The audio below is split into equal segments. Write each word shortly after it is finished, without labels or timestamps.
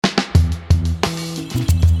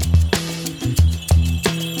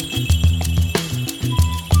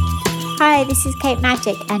Hi, this is Kate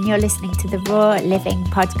Magic, and you're listening to the Raw Living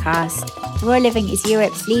podcast. Raw Living is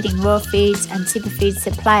Europe's leading raw foods and superfood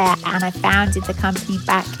supplier, and I founded the company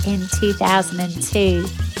back in 2002.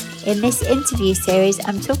 In this interview series,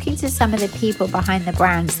 I'm talking to some of the people behind the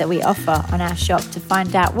brands that we offer on our shop to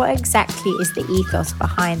find out what exactly is the ethos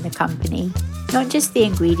behind the company. Not just the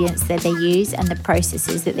ingredients that they use and the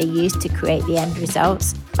processes that they use to create the end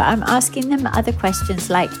results, but I'm asking them other questions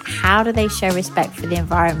like how do they show respect for the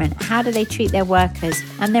environment, how do they treat their workers,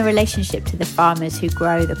 and their relationship to the farmers who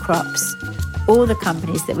grow the crops. All the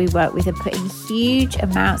companies that we work with are putting huge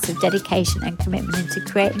amounts of dedication and commitment into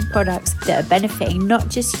creating products that are benefiting not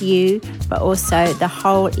just you, but also the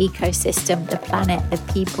whole ecosystem, the planet, the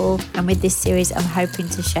people. And with this series, I'm hoping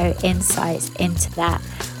to show insights into that.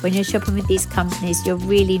 When you're shopping with these companies, you're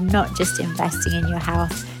really not just investing in your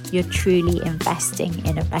health, you're truly investing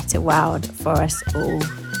in a better world for us all.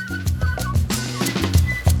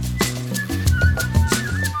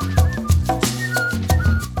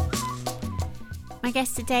 My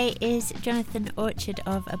guest today is Jonathan Orchard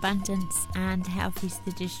of Abundance and Health. He's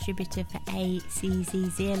the distributor for ACZ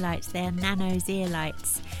Zeolites. They are nano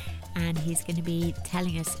zeolites, and he's going to be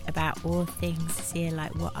telling us about all things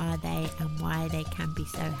zeolite. What are they and why they can be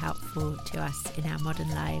so helpful to us in our modern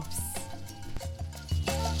lives.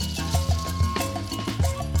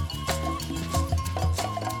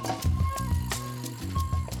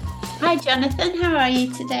 Hi Jonathan, how are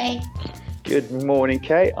you today? Good morning,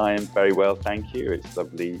 Kate. I am very well, thank you. It's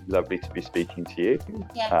lovely to be speaking to you.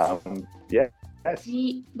 Yes. Yes.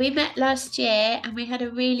 We met last year and we had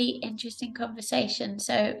a really interesting conversation.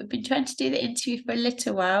 So we've been trying to do the interview for a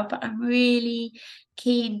little while, but I'm really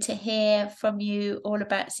keen to hear from you all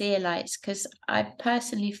about zeolites because I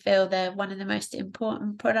personally feel they're one of the most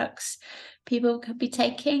important products people could be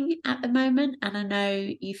taking at the moment. And I know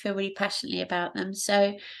you feel really passionately about them.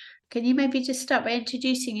 So can you maybe just start by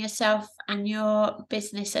introducing yourself and your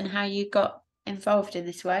business and how you got involved in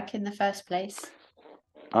this work in the first place?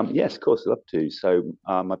 Yes, of course, I'd love to. So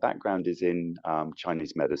my background is in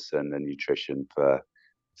Chinese medicine and nutrition for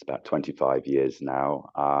it's about 25 years now.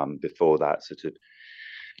 Before that, sort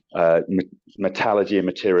of metallurgy and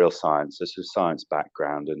material science, so sort of science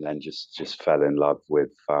background, and then just fell in love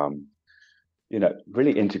with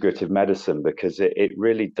really integrative medicine because it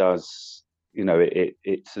really does,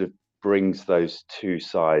 it sort of brings those two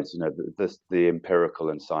sides, the empirical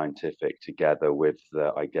and scientific together with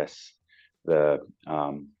the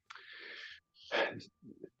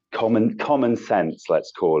common sense,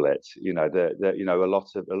 let's call it. A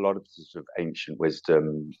lot of sort of ancient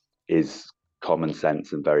wisdom is common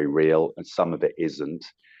sense and very real, and some of it isn't,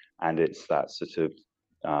 and it's that sort of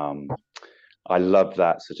I love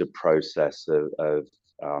that sort of process of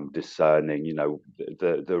discerning,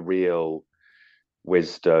 the real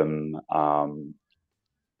wisdom, and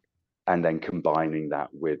then combining that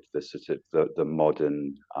with the sort of the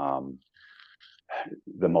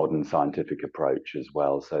modern scientific approach as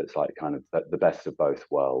well. So it's like kind of the best of both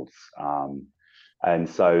worlds. And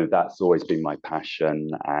so that's always been my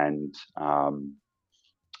passion. And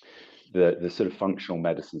the sort of functional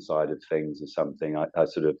medicine side of things is something I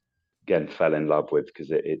sort of again fell in love with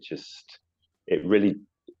because it really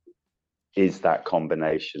is that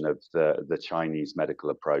combination of the Chinese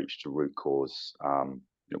medical approach to root cause.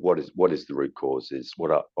 What is the root cause is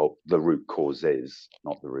the root cause is,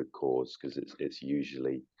 not the root cause, because it's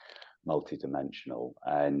usually multidimensional.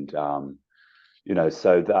 And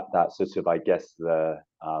so that sort of, I guess, the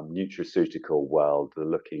nutraceutical world,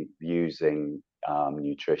 using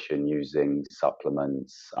nutrition, using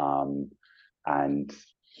supplements, and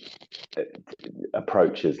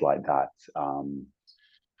approaches like that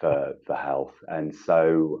for health. And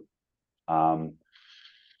so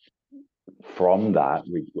from that,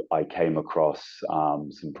 I came across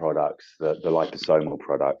some products, the liposomal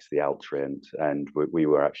products, the Altriant, and we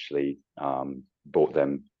were actually bought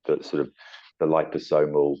them, the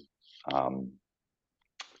liposomal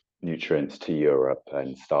nutrients to Europe,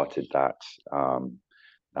 and started that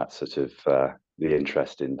sort of the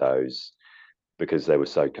interest in those because they were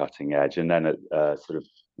so cutting edge. And then sort of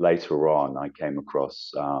later on, I came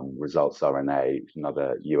across Results RNA,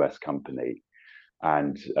 another US company,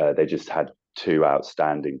 and they just had two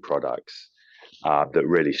outstanding products that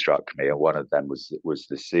really struck me. And one of them was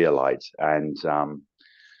the zeolite. And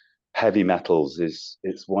heavy metals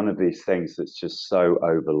it's one of these things that's just so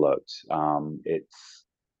overlooked.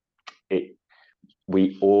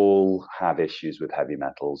 We all have issues with heavy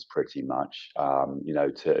metals pretty much,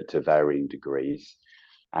 to varying degrees.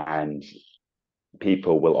 And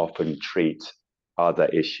people will often treat other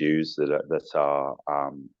issues that are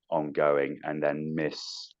ongoing and then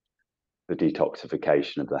miss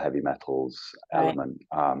detoxification of the heavy metals Right. element,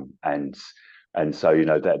 and so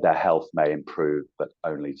their health may improve, but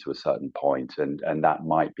only to a certain point, and that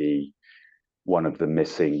might be one of the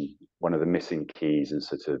missing keys in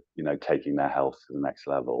sort of taking their health to the next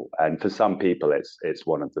level. And for some people, it's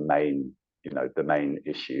one of the main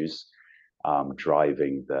issues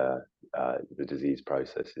driving the disease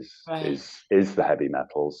process is the heavy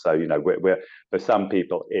metals. So we're for some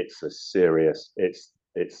people it's a serious it's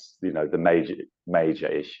the major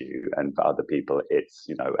issue, and for other people it's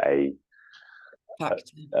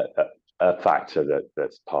Factor. a factor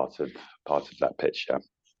that's part of that picture.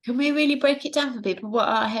 Can we really break it down for people? What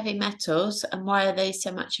are heavy metals and why are they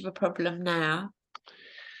so much of a problem now?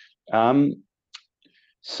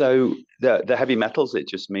 So the heavy metals, it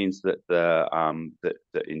just means that that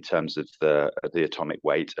in terms of the atomic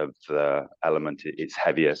weight of the element, it's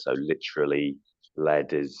heavier. So literally,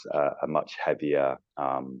 lead is a much heavier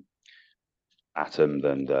atom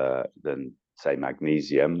than say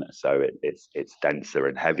magnesium. So it's denser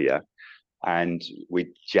and heavier. And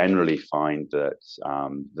we generally find that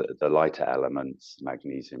the lighter elements,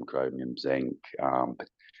 magnesium, chromium, zinc,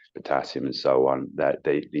 potassium, and so on, that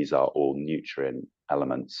these are all nutrient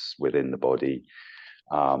elements within the body.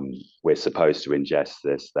 We're supposed to ingest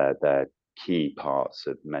this. They're key parts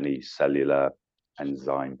of many cellular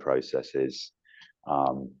enzyme processes.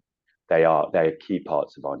 They're key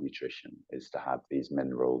parts of our nutrition, is to have these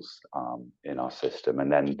minerals in our system.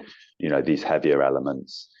 And then these heavier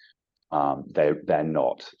elements, they're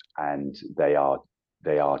not, and they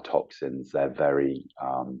are toxins. They're very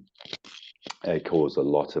they cause a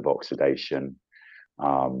lot of oxidation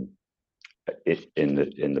in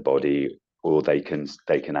the body, or they can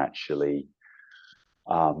actually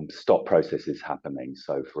stop processes happening.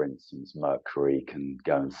 So, for instance, mercury can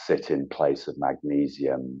go and sit in place of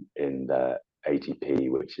magnesium in the ATP,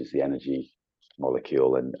 which is the energy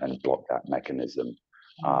molecule, and block that mechanism.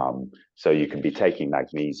 So you can be taking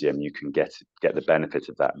magnesium, you can get the benefit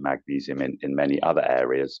of that magnesium in many other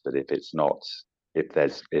areas, but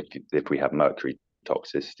if we have mercury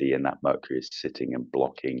toxicity and that mercury is sitting and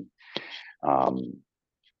blocking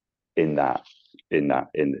in the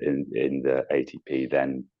ATP,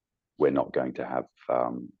 then we're not going to have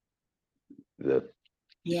the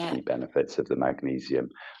key benefits of the magnesium.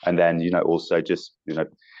 And then also just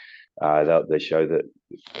they show that,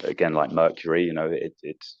 again, like mercury,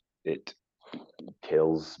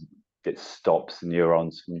 it stops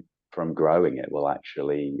neurons from growing. It will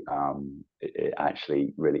actually it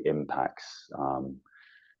actually really impacts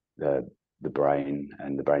the brain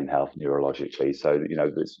and the brain health neurologically. So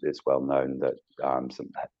it's well known that some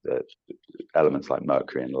elements like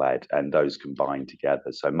mercury and lead, and those combine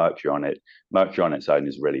together. So mercury on its own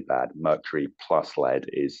is really bad. Mercury plus lead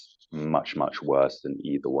is much worse than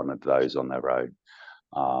either one of those on their own.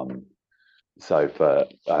 So for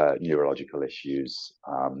neurological issues,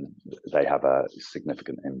 they have a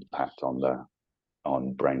significant impact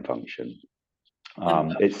on brain function.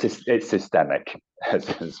 It's systemic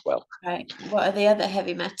as well. Right. What are the other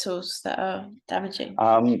heavy metals that are damaging?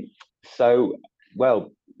 So,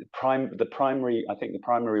 well, the primary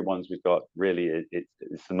ones we've got really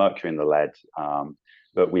it's the mercury and the lead.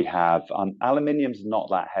 But we have aluminium's not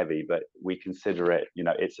that heavy, but we consider it.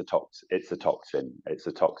 It's a toxin. It's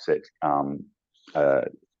a toxic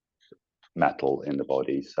metal in the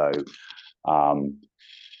body. So.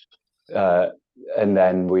 And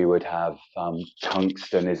then we would have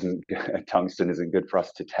tungsten isn't good for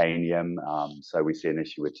us. Titanium. So we see an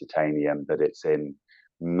issue with titanium, but it's in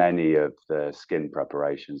many of the skin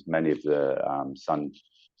preparations. Many of the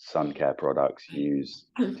sun care products use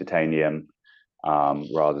titanium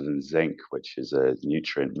rather than zinc, which is a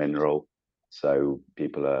nutrient mineral. So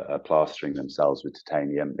people are plastering themselves with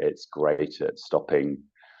titanium. It's great at stopping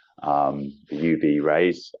the UV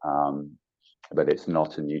rays. But it's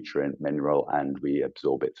not a nutrient mineral, and we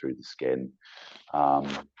absorb it through the skin.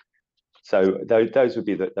 So those would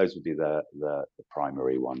be the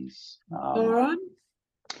primary ones. Boron?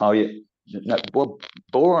 Oh yeah, no, well,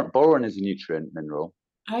 boron is a nutrient mineral.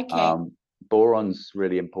 Okay. Boron's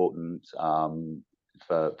really important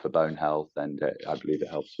for bone health, and I believe it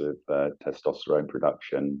helps with testosterone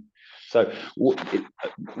production. So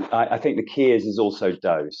I think the key is also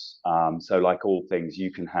dose. So like all things,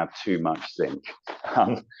 you can have too much zinc.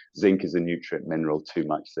 Zinc is a nutrient mineral. Too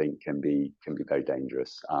much zinc can be very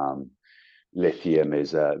dangerous. Lithium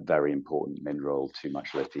is a very important mineral. Too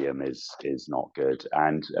much lithium is not good.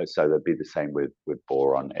 And so that'd be the same with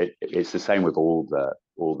boron. It's the same with all the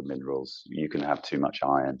minerals. You can have too much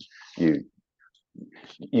iron. You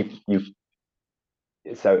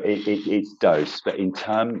So it's dose, but in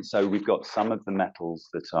terms, so we've got some of the metals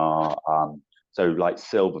that are, so like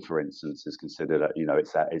silver, for instance, is considered,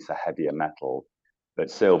 it's a heavier metal, but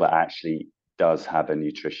silver actually does have a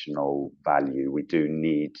nutritional value. We do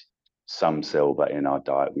need some silver in our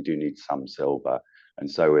diet. We do need some silver. And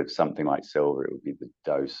so with something like silver, it would be the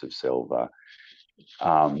dose of silver.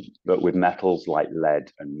 But with metals like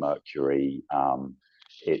lead and mercury,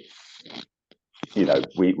 it's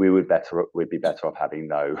we'd be better off having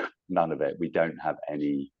none of it. We don't have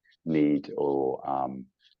any need or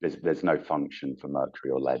there's no function for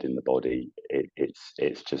mercury or lead in the body.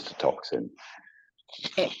 It's just a toxin.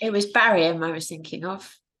 It was barium I was thinking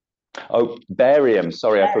of. Oh, barium.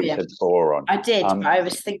 Sorry, I thought you said boron. I did, but I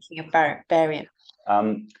was thinking of barium.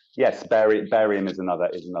 Yes, barium is another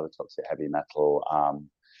toxic heavy metal,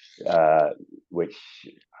 which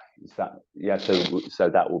is that. Yeah, so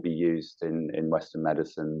that will be used in Western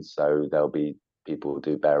medicine. So there'll be people who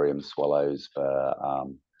do barium swallows for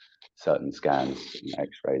certain scans, and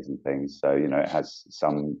X-rays, and things. So it has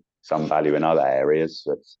some value in other areas,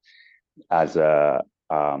 but as a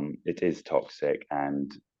it is toxic,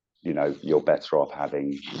 and you're better off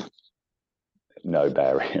having no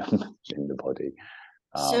barium in the body.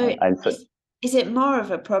 Is it more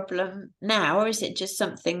of a problem now, or is it just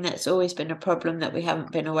something that's always been a problem that we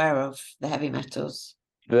haven't been aware of, the heavy metals?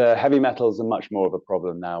 The heavy metals are much more of a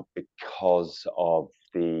problem now because of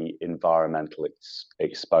the environmental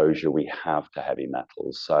exposure we have to heavy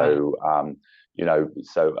metals. So,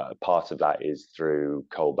 part of that is through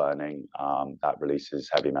coal burning that releases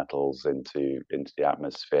heavy metals into the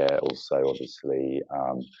atmosphere. Also, obviously,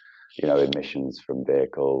 emissions from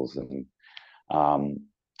vehicles and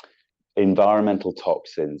environmental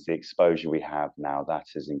toxins, the exposure we have now, that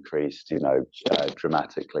has increased,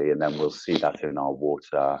 dramatically, and then we'll see that in our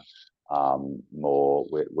water more.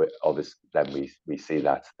 Obviously, then we see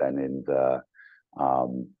that then in the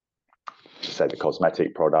say the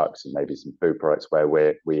cosmetic products and maybe some food products where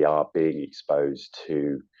we are being exposed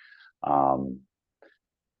to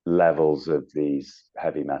levels of these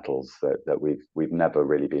heavy metals that we've never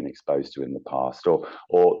really been exposed to in the past,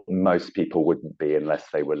 or most people wouldn't be unless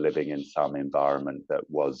they were living in some environment that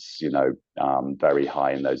was very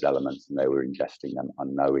high in those elements and they were ingesting them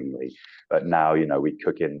unknowingly. But now we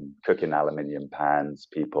cook in aluminium pans.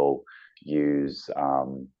 People use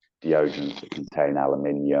deodorants that contain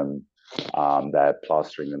aluminium. They're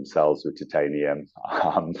plastering themselves with titanium,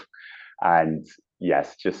 and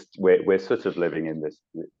yes, just we're sort of living in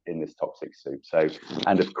this toxic soup. So,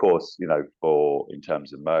 and of course, in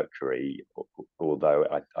terms of mercury, although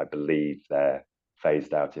I believe they're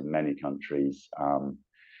phased out in many countries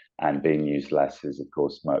and being used less, is of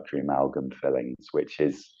course mercury amalgam fillings, which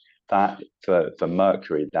is that for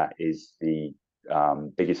mercury, that is the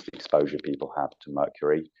biggest exposure people have to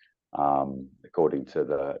mercury, according to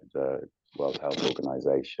the World Health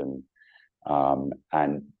Organization,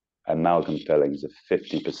 and amalgam fillings are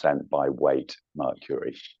 50% by weight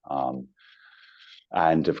mercury.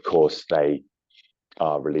 And of course, they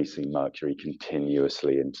are releasing mercury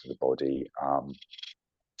continuously into the body.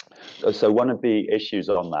 So one of the issues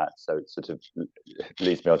on that, so it sort of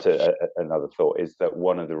leads me on to another thought, is that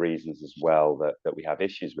one of the reasons as well that we have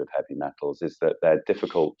issues with heavy metals is that they're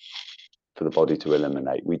difficult for the body to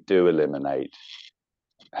eliminate. We do eliminate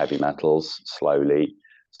heavy metals slowly.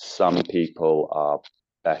 Some people are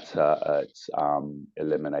better at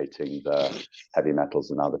eliminating the heavy metals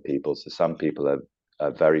than other people. So some people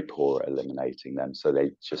are very poor at eliminating them. So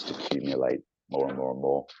they just accumulate more and more and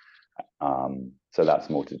more. So that's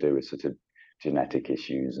more to do with sort of genetic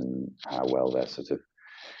issues and how well their sort of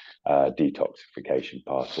detoxification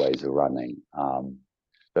pathways are running.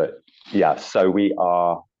 But yeah, so we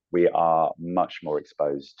are much more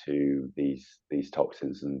exposed to these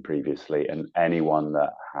toxins than previously, and anyone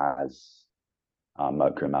that has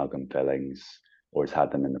mercury amalgam fillings or has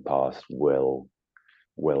had them in the past will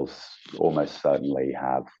almost certainly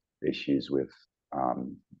have issues with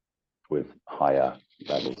higher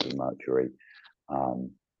levels of mercury,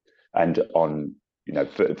 and on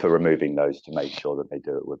for removing those, to make sure that they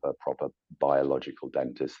do it with a proper biological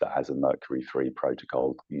dentist that has a mercury-free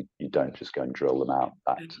protocol. You don't just go and drill them out.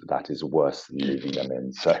 That is worse than leaving them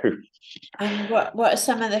in. So, and what are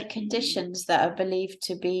some of the conditions that are believed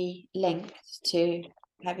to be linked to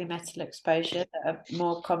heavy metal exposure that are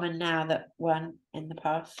more common now that weren't in the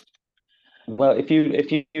past? Well, if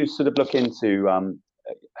you sort of look into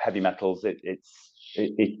heavy metals,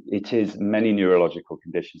 it is many neurological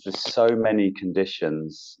conditions. There's so many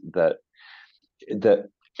conditions that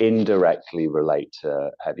indirectly relate to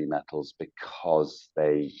heavy metals because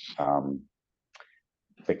they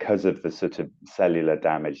because of the sort of cellular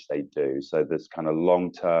damage they do. So there's kind of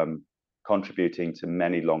long-term contributing to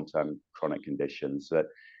many long-term chronic conditions that,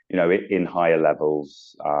 in higher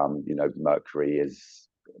levels, mercury,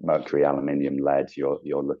 aluminium, lead. You're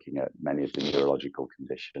looking at many of the neurological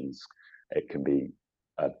conditions. It can be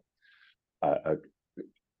a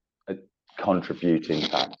contributing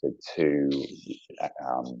factor to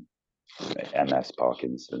MS,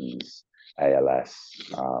 Parkinson's, ALS,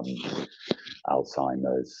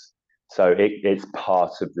 Alzheimer's. So it's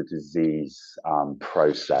part of the disease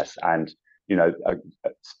process. And,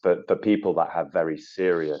 for people that have very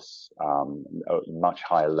serious, much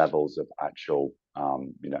higher levels of actual,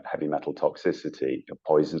 heavy metal toxicity,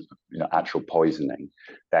 actual poisoning,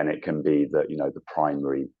 then it can be the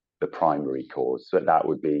primary cause. So that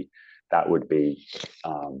would be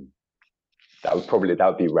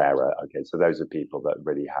rarer. Okay, so those are people that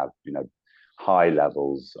really have high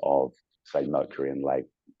levels of, say, mercury and lead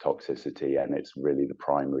toxicity, and it's really the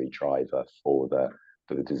primary driver for the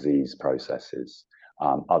disease processes.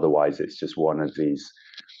 Otherwise, it's just one of these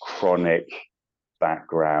chronic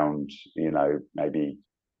background, maybe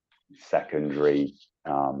secondary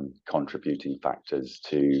contributing factors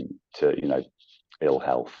to ill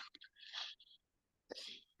health.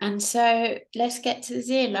 And so let's get to the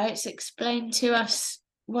zeolites. Explain to us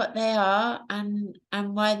what they are and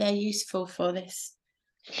why they're useful for this.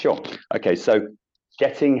 Sure. Okay, so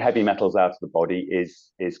getting heavy metals out of the body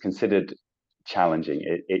is considered challenging.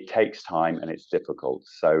 It takes time and it's difficult.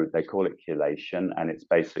 So they call it chelation, and it's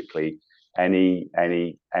basically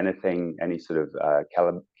anything, any sort of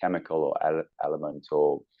chemical or element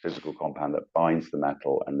or physical compound that binds the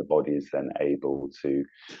metal, and the body is then able to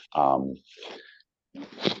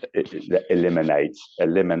eliminate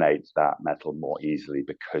that metal more easily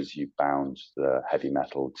because you bound the heavy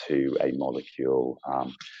metal to a molecule.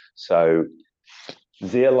 So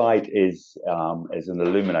zeolite is an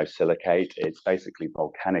aluminosilicate. It's basically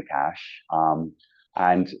volcanic ash.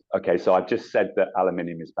 And okay, so I've just said that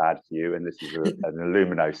aluminium is bad for you, and this is an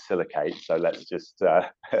aluminosilicate. So let's just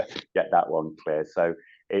get that one clear. So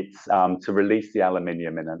it's to release the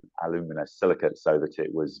aluminium in an aluminosilicate so that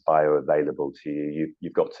it was bioavailable to you.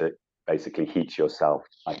 You've got to basically heat yourself,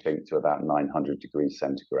 I think, to about 900 degrees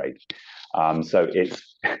centigrade. So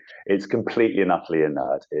it's completely and utterly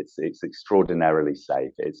inert. It's extraordinarily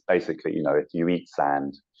safe. It's basically, if you eat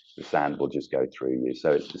sand, the sand will just go through you.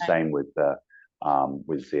 So it's the same with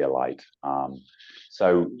zeolite.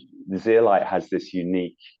 So the zeolite has this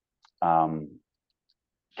unique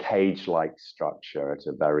cage-like structure at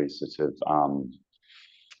a very sort of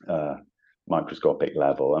microscopic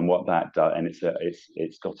level, and what that does, and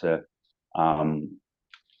it's got a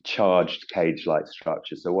charged cage-like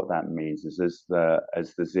structure. So what that means is, as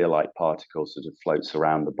the zeolite particle sort of floats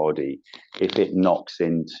around the body, if it knocks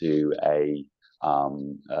into a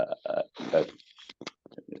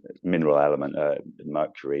mineral element,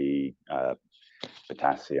 mercury,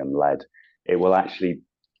 potassium, lead, it will actually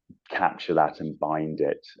capture that and bind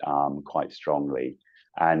it quite strongly.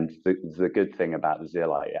 And the good thing about the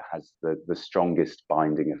zeolite, it has the strongest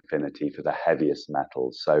binding affinity for the heaviest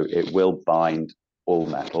metals. So it will bind all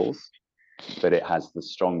metals, but it has the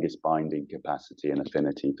strongest binding capacity and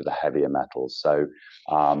affinity for the heavier metals. So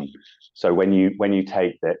so when you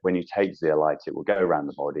take zeolite, it will go around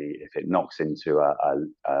the body. If it knocks into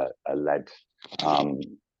a lead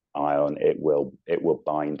ion, it will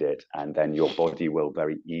bind it, and then your body will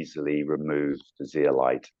very easily remove the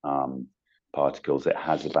zeolite particles. It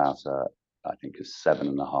has about I think a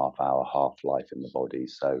 7.5-hour half-life in the body.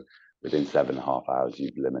 So within 7.5 hours,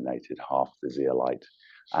 you've eliminated half the zeolite,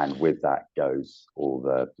 and with that goes all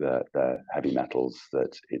the heavy metals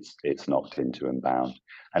that it's knocked into and bound,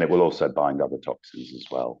 and it will also bind other toxins as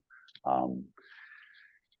well.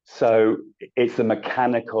 So it's a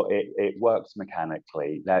mechanical. It works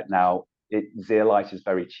mechanically. Zeolite is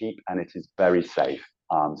very cheap and it is very safe.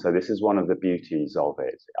 So this is one of the beauties of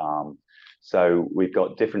it. So we've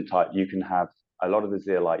got different types. You can have a lot of the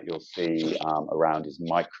zeolite you'll see around is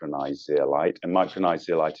micronized zeolite, and micronized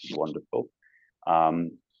zeolite is wonderful.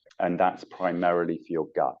 And that's primarily for your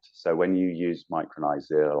gut. So when you use micronized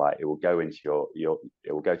zeolite, it will go into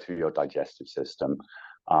it will go through your digestive system,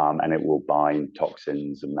 and it will bind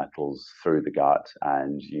toxins and metals through the gut,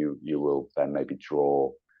 and you will then maybe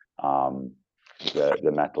draw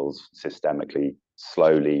the metals systemically,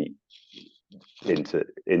 slowly into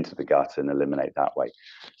the gut and eliminate that way.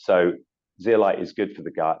 So zeolite is good for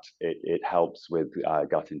the gut. It helps with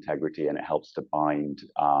gut integrity, and it helps to bind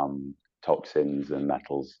toxins and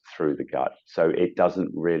metals through the gut. So it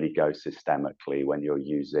doesn't really go systemically when you're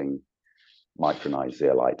using micronized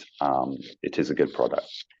zeolite. It is a good product.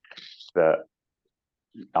 But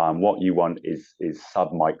what you want is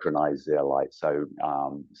sub-micronized zeolite. So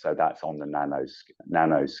that's on the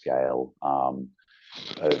nano scale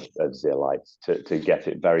of zeolites to get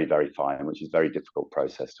it very, very fine, which is a very difficult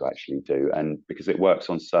process to actually do. And because it works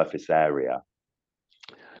on surface area,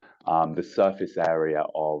 the surface area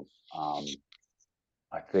of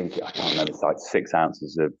I can't remember, it's like 6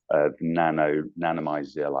 ounces of nanomized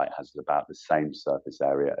zeolite has about the same surface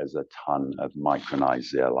area as a ton of micronized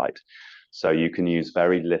zeolite. So you can use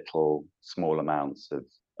very little, small amounts of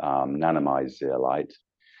nanomized zeolite,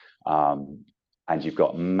 and you've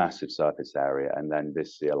got massive surface area. And then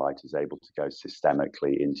this zeolite is able to go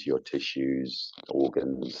systemically into your tissues,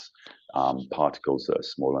 organs. Particles that are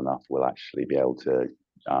small enough will actually be able to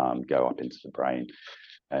go up into the brain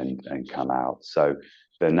and come out. So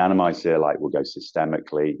the nanomized zeolite will go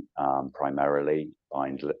systemically, primarily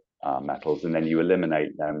bind metals, and then you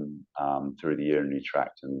eliminate them through the urinary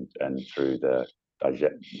tract and through the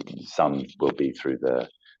some will be through the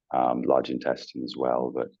large intestine as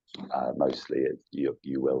well, but mostly you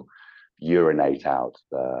will urinate out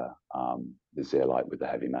the zeolite with the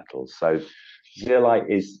heavy metals. So zeolite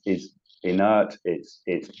is inert. It's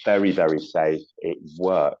very, very safe. It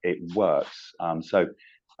works.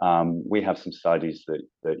 We have some studies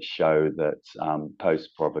that show that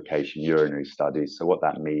post-provocation urinary studies. So what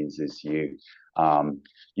that means is you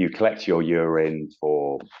collect your urine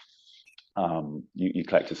for you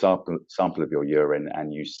collect a sample of your urine,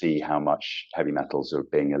 and you see how much heavy metals are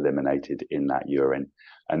being eliminated in that urine.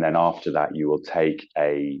 And then after that, you will take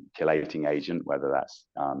a chelating agent, whether that's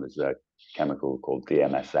there's a chemical called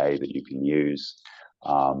DMSA that you can use.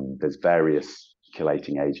 There's various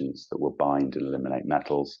chelating agents that will bind and eliminate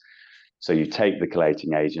metals. So you take the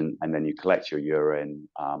chelating agent, and then you collect your urine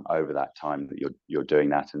over that time that you're doing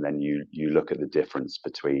that, and then you look at the difference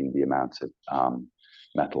between the amount of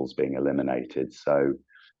metals being eliminated. So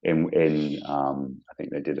in I think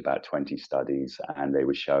they did about 20 studies, and they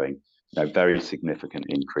were showing very significant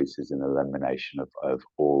increases in elimination of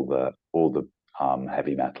all the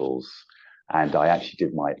heavy metals. And I actually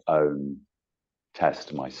did my own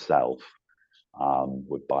test myself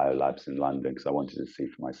with biolabs in London because I wanted to see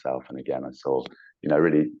for myself. And again, I saw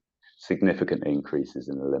really significant increases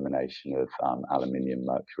in elimination of aluminium,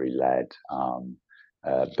 mercury, lead,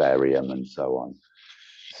 barium, and so on.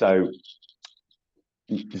 So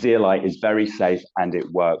zeolite is very safe, and it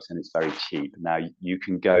works, and it's very cheap. Now, you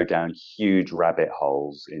can go down huge rabbit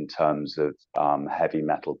holes in terms of heavy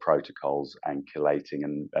metal protocols and chelating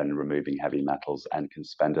and removing heavy metals, and can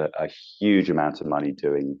spend a huge amount of money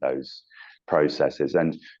doing those processes.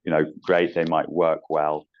 And great, they might work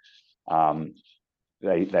well.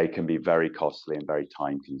 They can be very costly and very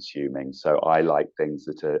time consuming. So I like things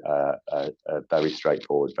that are very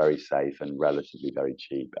straightforward, very safe, and relatively very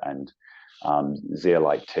cheap. And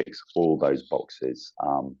zeolite ticks all those boxes.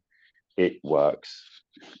 It works,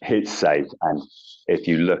 it's safe, and if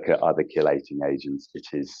you look at other chelating agents,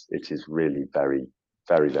 it is really very,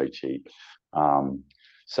 very, very cheap.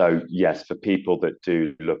 So yes, for people that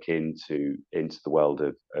do look into the world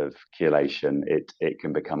of chelation, it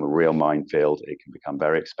can become a real minefield. It can become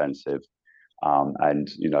very expensive, and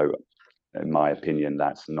in my opinion,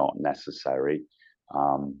 that's not necessary.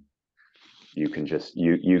 You can just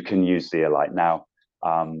you can use zeolite now.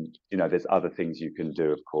 There's other things you can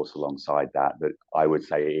do, of course, alongside that. But I would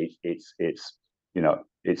say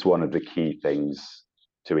it's one of the key things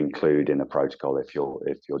to include in a protocol if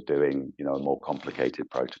you're doing a more complicated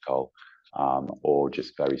protocol, or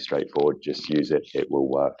just very straightforward. Just use it; it will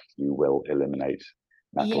work. You will eliminate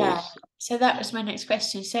metals. Yeah. So that was my next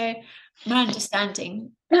question. So my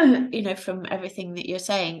understanding, from everything that you're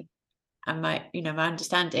saying, and my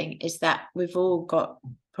understanding is that we've all got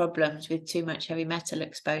problems with too much heavy metal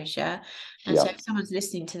exposure. And so if someone's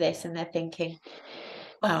listening to this and they're thinking,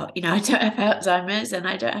 well, I don't have Alzheimer's and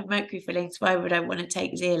I don't have mercury fillings, why would I want to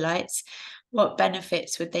take zeolites? What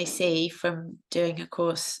benefits would they see from doing a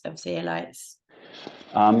course of zeolites?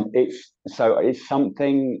 It's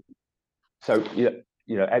something. So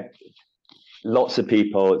lots of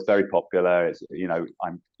people. It's very popular. It's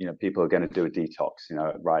people are going to do a detox.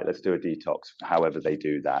 Right? Let's do a detox. However they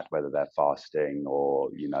do that, whether they're fasting or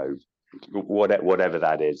whatever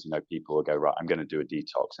that is. People will go, right, I'm going to do a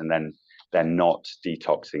detox, and then they're not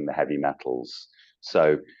detoxing the heavy metals.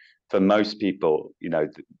 So for most people,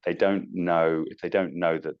 they don't know. If they don't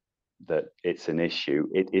know that it's an issue,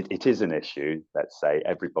 it is an issue. Let's say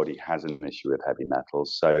everybody has an issue with heavy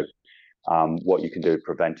metals. So what you can do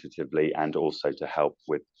preventatively, and also to help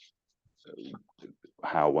with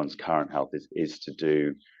how one's current health is to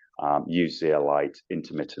do use zeolite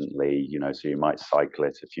intermittently, so you might cycle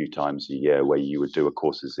it a few times a year where you would do a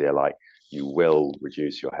course of zeolite. You will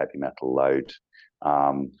reduce your heavy metal load,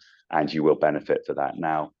 and you will benefit for that.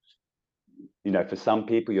 Now, for some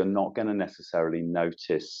people, you're not going to necessarily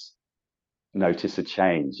notice a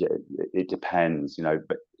change. It depends,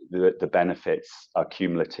 but the benefits are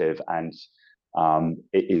cumulative, and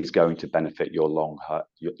it is going to benefit your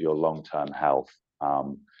long-term health.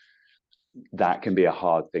 That can be a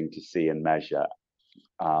hard thing to see and measure.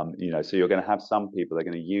 So you're going to have some people that are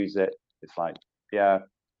going to use it. It's like, yeah,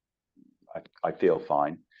 I feel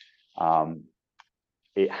fine.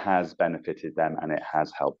 It has benefited them, and it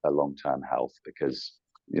has helped their long-term health, because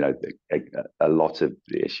a lot of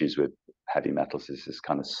the issues with heavy metals is this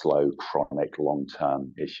kind of slow, chronic,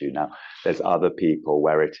 long-term issue. Now, there's other people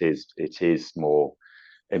where it is more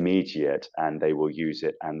immediate, and they will use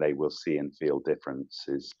it and they will see and feel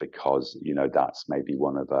differences, because that's maybe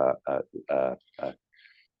one of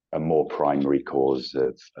a more primary cause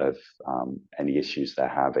of any issues they're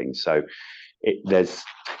having. So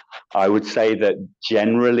I would say that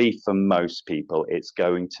generally for most people, it's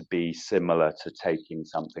going to be similar to taking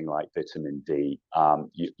something like vitamin D.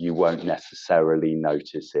 You won't necessarily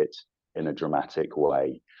notice it in a dramatic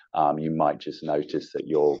way. You might just notice that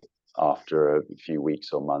after a few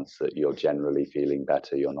weeks or months, that you're generally feeling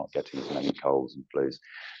better. You're not getting as many colds and flus.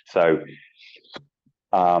 So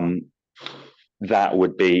that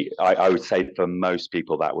would be, I would say, for most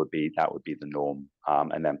people that would be the norm.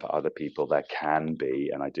 And then for other people, there can be,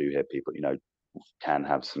 and I do hear people, can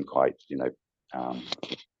have some quite,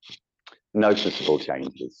 noticeable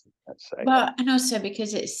changes, let's say. Well, and also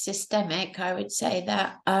because it's systemic, I would say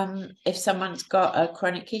that if someone's got a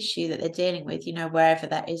chronic issue that they're dealing with, wherever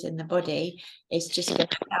that is in the body, it's just going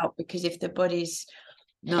to help, because if the body's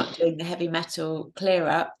not doing the heavy metal clear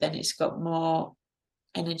up, then it's got more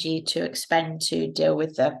energy to expend to deal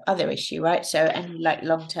with the other issue, right? So any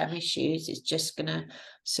long-term issues, it's just going to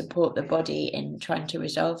support the body in trying to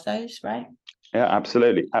resolve those, right? Yeah,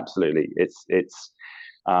 absolutely. It's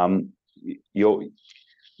you're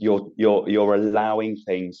allowing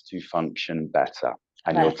things to function better,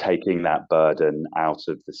 and right. You're taking that burden out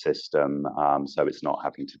of the system, so it's not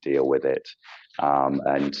having to deal with it,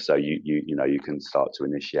 and so you can start to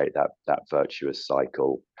initiate that virtuous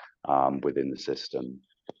cycle within the system.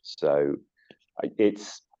 So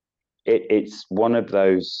it's one of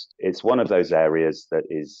those areas that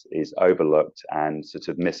is overlooked and sort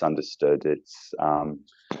of misunderstood. It's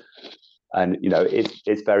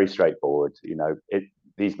very straightforward.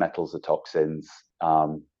 These metals are toxins.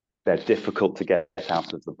 They're difficult to get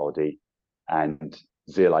out of the body, and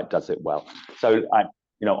zeolite does it well. So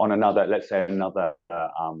on another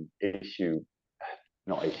issue.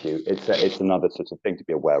 Not issue. It's another sort of thing to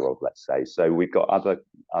be aware of, let's say. So we've got other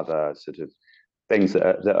sort of things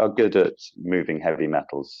that are good at moving heavy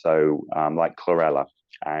metals. So like chlorella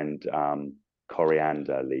and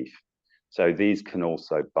coriander leaf. So these can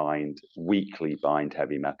also weakly bind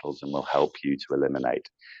heavy metals, and will help you to eliminate.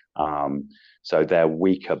 So they're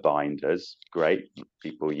weaker binders. Great,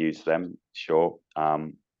 people use them, sure.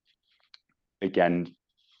 Again,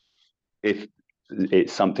 if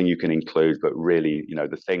it's something you can include, but really,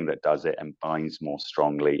 the thing that does it and binds more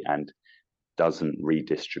strongly and doesn't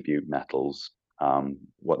redistribute metals,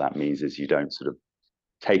 what that means is you don't sort of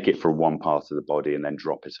take it from one part of the body and then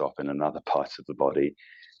drop it off in another part of the body.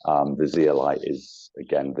 The zeolite is,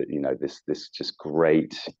 again, this just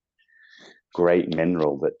great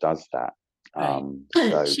mineral that does that. Right.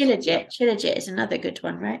 Shilajit is another good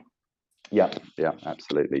one, right? Yeah,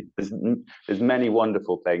 absolutely. There's many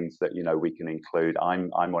wonderful things that we can include. I'm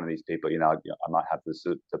one of these people. I might have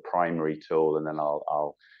the primary tool, and then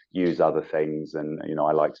I'll use other things, and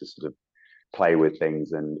I like to sort of play with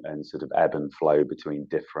things and sort of ebb and flow between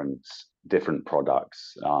different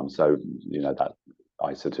products. So that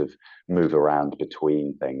I sort of move around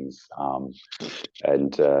between things,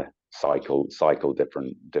 and cycle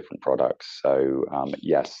different products. So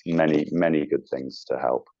yes, many good things to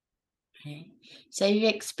help. Okay. So you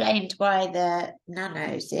explained why the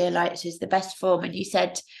nano zeolites is the best form, and you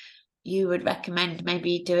said you would recommend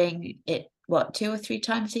maybe doing it 2 or 3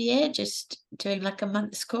 times a year, just doing like a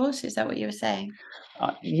month's course. Is that what you were saying?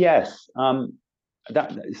 Yes.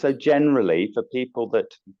 So generally, for people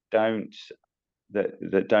that don't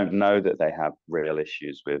know that they have real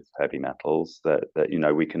issues with heavy metals, that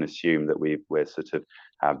we can assume that we're sort of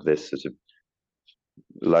have this sort of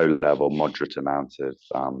low level, moderate amount of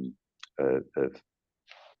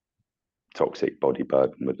toxic body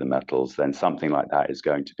burden with the metals, then something like that is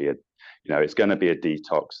going to be it's going to be a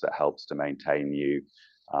detox that helps to maintain you,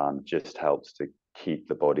 just helps to keep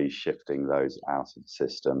the body shifting those out of the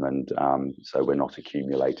system, and so we're not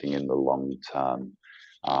accumulating in the long term.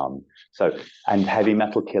 And heavy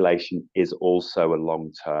metal chelation is also a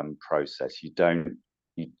long-term process. You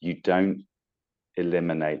don't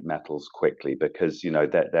eliminate metals quickly, because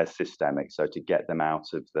they're systemic. So to get them out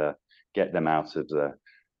of the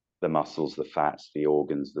muscles, the fats, the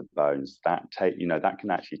organs, the bones, that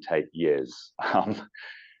can actually take years.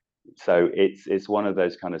 So it's one of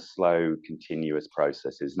those kind of slow, continuous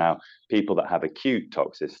processes. Now, people that have acute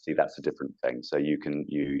toxicity, that's a different thing. So you can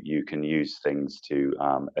use things to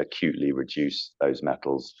acutely reduce those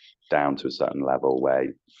metals down to a certain level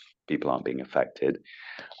where people aren't being affected.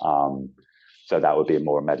 So that would be a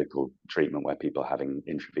more medical treatment, where people are having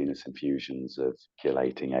intravenous infusions of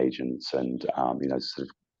chelating agents and sort of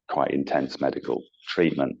quite intense medical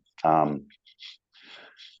treatment.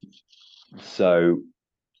 So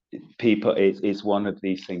people, it's one of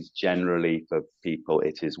these things. Generally, for people,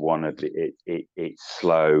 it is one of it's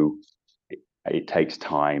slow, it takes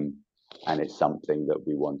time, and it's something that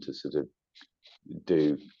we want to sort of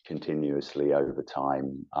do continuously over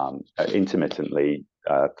time, intermittently,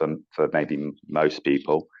 for maybe most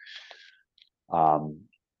people.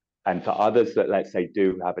 And for others that, let's say,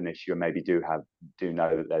 do have an issue, and maybe do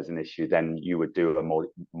know that there's an issue, then you would do a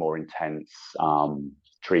more intense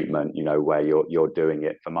treatment, where you're doing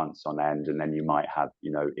it for months on end, and then you might have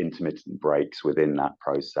intermittent breaks within that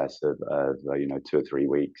process of 2 or 3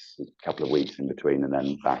 weeks, a couple of weeks in between, and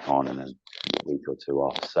then back on, and then a week or two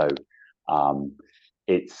off. So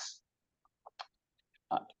it's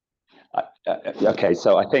okay.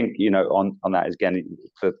 So I think on that, again,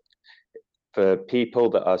 for people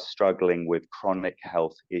that are struggling with chronic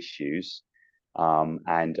health issues,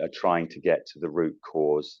 and are trying to get to the root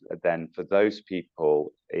cause, then for those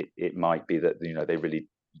people, it might be that they really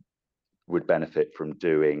would benefit from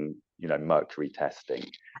doing mercury testing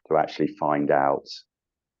to actually find out,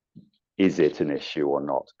 is it an issue or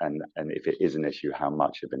not, and if it is an issue, how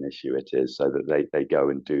much of an issue it is, so that they go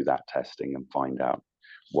and do that testing and find out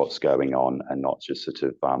what's going on, and not just sort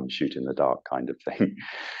of shoot in the dark kind of thing.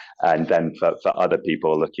 And then for other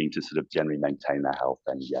people looking to sort of generally maintain their health,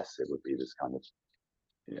 then yes, it would be this kind of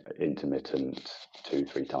intermittent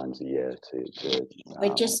 2-3 times a year to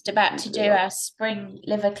We're just about to do our spring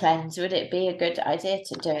liver cleanse. Would it be a good idea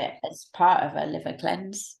to do it as part of a liver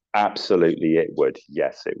cleanse? Absolutely, it would.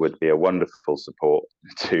 Yes, it would be a wonderful support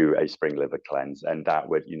to a spring liver cleanse, and that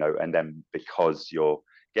would, and then because you're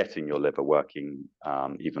getting your liver working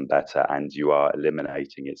even better, and you are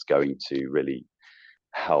eliminating, it's going to really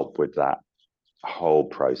help with that whole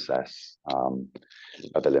process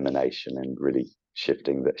of elimination, and really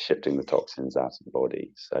shifting the toxins out of the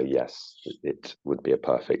body. So yes, it would be a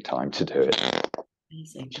perfect time to do it.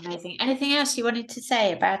 Amazing. Anything else you wanted to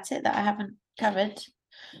say about it that I haven't covered?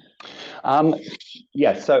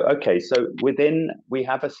 Yes. So okay. So we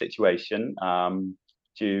have a situation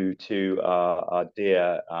due to our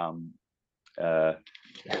dear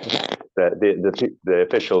the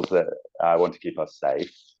officials that want to keep us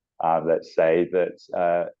safe. Let's say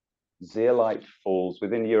that zeolite falls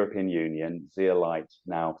within the European Union. Zeolite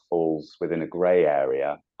now falls within a grey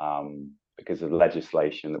area because of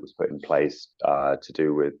legislation that was put in place to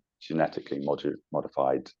do with genetically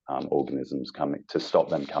modified organisms to stop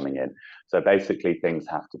them coming in. So basically, things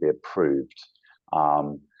have to be approved,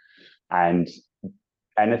 and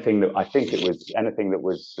anything that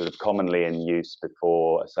was sort of commonly in use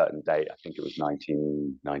before a certain date, I think it was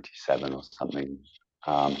 1997 or something,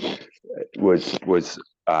 was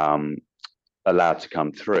allowed to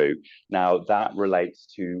come through. Now that relates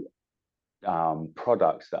to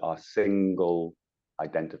products that are single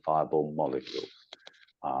identifiable molecules,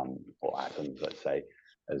 or atoms, let's say,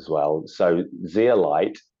 as well. So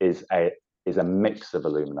zeolite is a mix of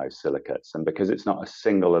aluminosilicates, and because it's not a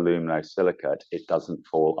single aluminosilicate, it doesn't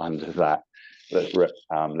fall under that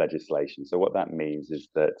legislation. So what that means is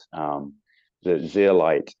that the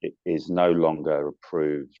zeolite is no longer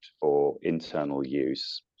approved for internal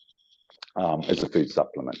use as a food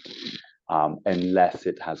supplement, unless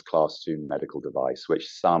it has class 2 medical device, which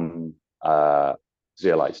some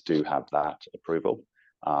zeolites do have that approval,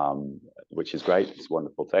 which is great. It's a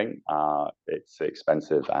wonderful thing. It's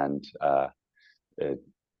expensive and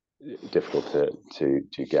difficult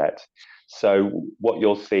to get. So what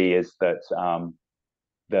you'll see is that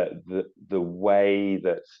the way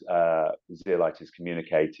that zeolite is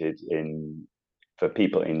communicated for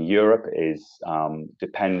people in Europe is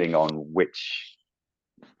depending on which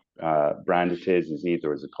brand it is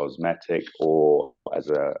either as a cosmetic or as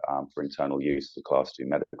for internal use, the class 2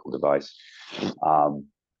 medical device.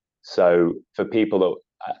 So for people that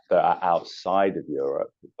that are outside of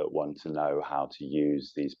Europe that want to know how to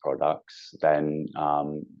use these products, then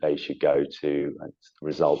they should go to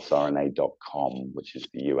resultsrna.com, which is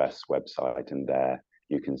the US website, and there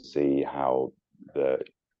you can see how the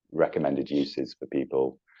recommended uses for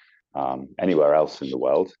people anywhere else in the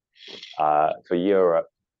world. For Europe,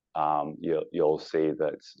 you'll see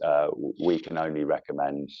that we can only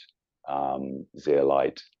recommend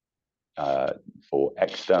zeolite for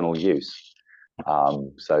external use.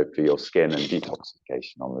 So for your skin and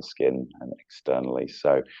detoxification on the skin and externally.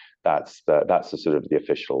 So that's the sort of the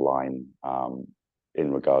official line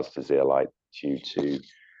in regards to zeolite due to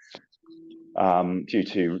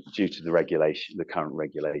the regulation, the current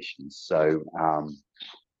regulations. So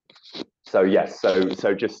yes,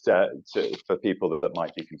 so just for people that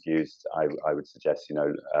might be confused, I would suggest,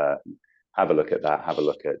 have a look at that. Have a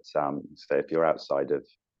look at say if you're outside of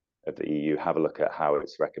the EU, have a look at how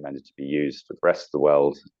it's recommended to be used for the rest of the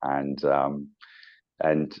world, and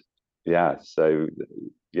yeah, so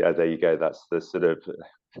yeah, there you go. That's the sort of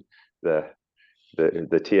the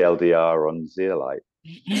TLDR on zeolite.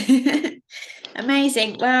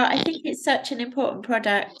 Amazing. Well, I think it's such an important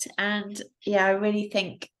product, and yeah, I really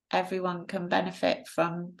think everyone can benefit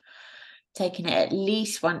from taking it at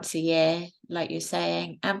least once a year, like you're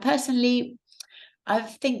saying. And personally, I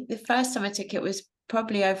think the first time I took it was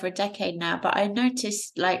probably over a decade now, but I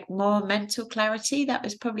noticed like more mental clarity. That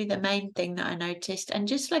was probably the main thing that I noticed, and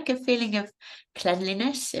just like a feeling of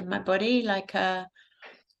cleanliness in my body, like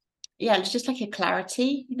it's just like a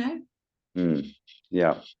clarity,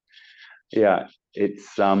 Yeah,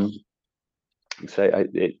 it's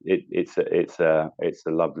it's a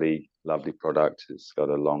lovely product. It's got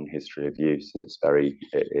a long history of use. It's very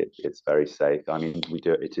safe. I mean,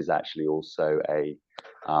 it is actually also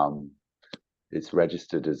it's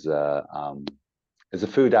registered as a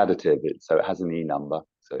food additive. So it has an E number,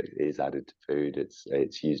 so it is added to food.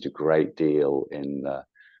 It's used a great deal in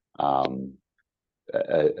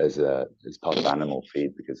as part of animal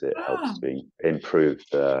feed, because it helps to improve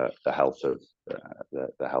the health of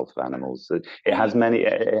the health of animals. So it has many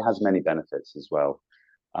benefits as well,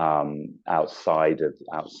 outside of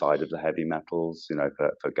the heavy metals,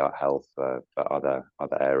 for gut health, for other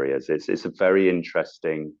areas. It's a very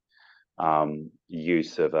interesting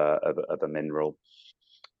use of a mineral.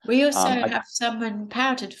 We also have some in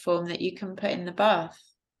powdered form that you can put in the bath.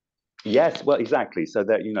 Yes, well, exactly. So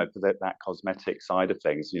that, for that cosmetic side of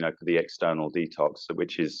things, for the external detox,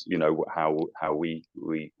 which is, how we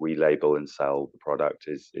label and sell the product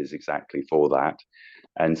is exactly for that.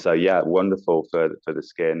 And so, yeah, wonderful for the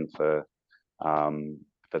skin, for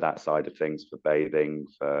that side of things, for bathing,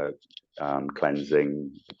 for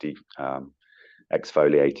cleansing,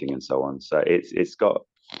 exfoliating, and so on. So it's got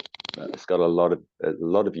a lot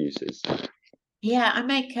of uses. Yeah, I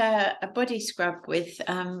make a body scrub with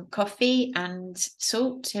coffee and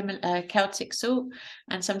salt, Celtic salt,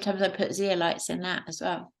 and sometimes I put zeolites in that as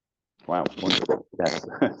well. Wow, wonderful. Yes,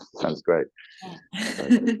 sounds great. Yeah.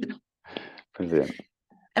 Brilliant.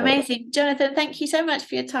 Amazing. Jonathan, thank you so much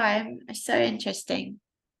for your time. It's so interesting.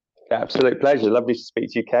 Absolute pleasure. Lovely to speak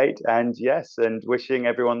to you, Kate. And yes, and wishing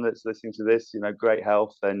everyone that's listening to this, great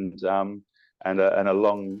health and a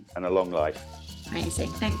long life. Amazing.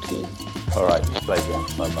 Thank you. All right. Pleasure.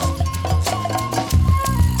 Bye-bye.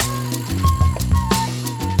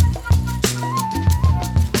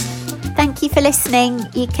 Thank you for listening.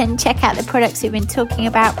 You can check out the products we've been talking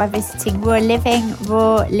about by visiting Raw Living,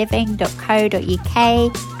 rawliving.co.uk.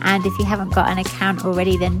 And if you haven't got an account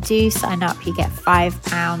already, then do sign up. You get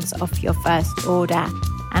 £5 off your first order.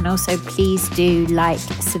 And also, please do like,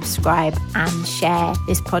 subscribe and share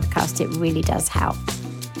this podcast. It really does help.